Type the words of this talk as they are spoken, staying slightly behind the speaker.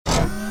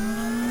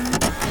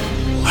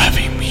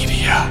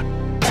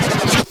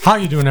How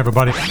you doing,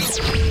 everybody?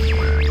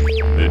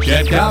 The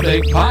Chet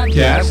Coppock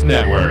Podcast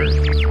Network.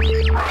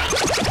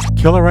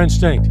 Killer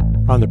instinct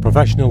on the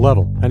professional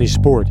level, any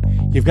sport,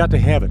 you've got to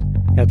have it,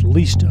 at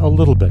least a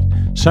little bit.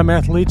 Some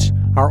athletes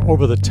are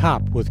over the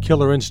top with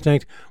killer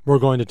instinct. We're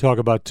going to talk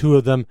about two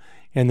of them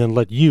and then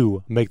let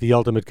you make the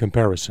ultimate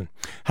comparison.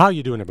 How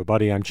you doing,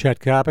 everybody? I'm Chet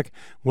Coppock.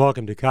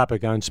 Welcome to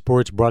Coppock on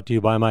Sports, brought to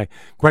you by my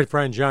great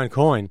friend John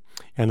Coyne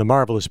and the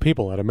marvelous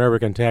people at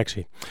American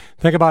Taxi.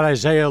 Think about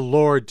Isaiah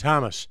Lord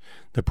Thomas,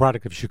 the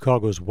product of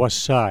Chicago's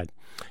West Side,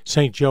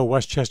 St. Joe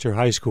Westchester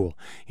High School,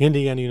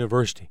 Indiana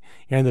University,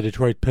 and the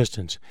Detroit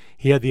Pistons.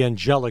 He had the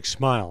angelic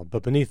smile,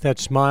 but beneath that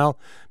smile,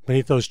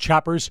 beneath those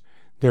choppers,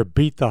 there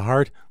beat the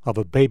heart of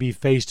a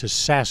baby-faced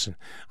assassin.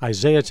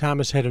 Isaiah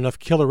Thomas had enough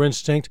killer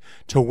instinct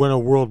to win a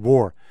world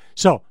war.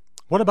 So,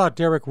 what about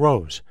Derrick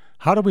Rose?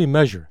 How do we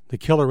measure the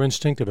killer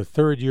instinct of a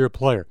third-year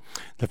player?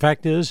 The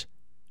fact is,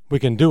 we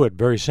can do it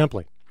very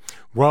simply.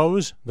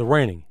 Rose, the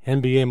reigning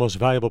NBA most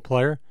valuable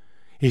player,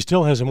 he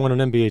still hasn't won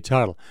an NBA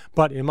title.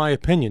 But in my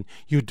opinion,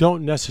 you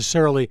don't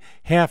necessarily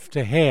have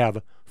to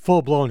have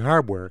full-blown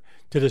hardware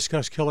to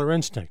discuss killer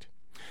instinct.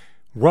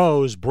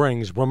 Rose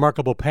brings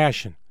remarkable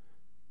passion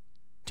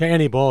to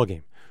any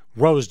ballgame.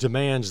 Rose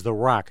demands the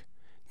rock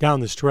down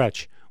the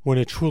stretch when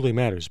it truly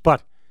matters.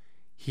 But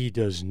he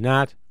does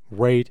not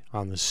rate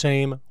on the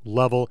same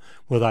level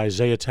with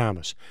Isaiah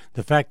Thomas.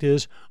 The fact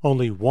is,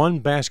 only one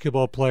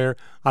basketball player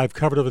I've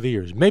covered over the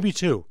years, maybe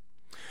two,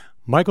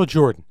 Michael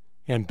Jordan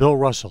and Bill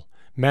Russell,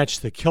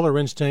 matched the killer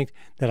instinct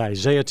that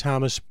Isaiah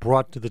Thomas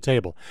brought to the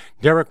table.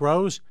 Derrick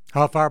Rose,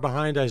 how far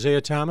behind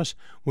Isaiah Thomas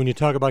when you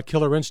talk about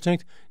killer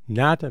instinct?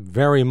 Not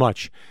very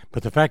much.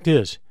 But the fact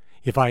is,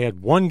 if I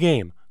had one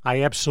game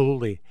I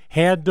absolutely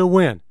had to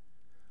win,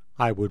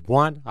 I would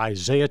want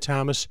Isaiah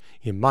Thomas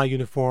in my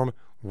uniform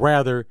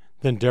rather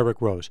than Derrick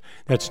Rose.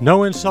 That's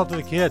no insult to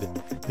the kid.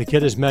 The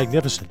kid is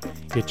magnificent.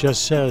 It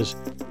just says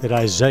that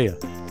Isaiah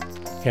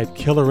had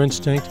killer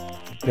instinct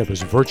that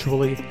was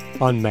virtually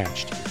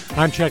unmatched.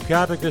 I'm Chet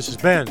Coppock. This has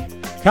been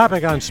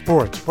Coppock on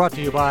Sports, brought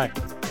to you by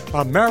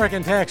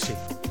American Taxi.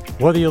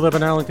 Whether you live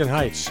in Arlington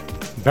Heights,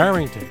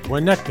 Barrington,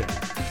 Winnetka,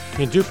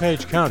 in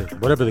DuPage County,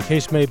 whatever the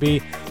case may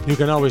be, you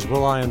can always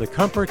rely on the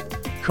comfort,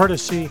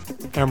 courtesy,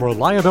 and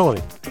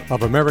reliability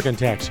of American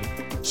Taxi.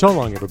 So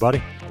long,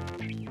 everybody.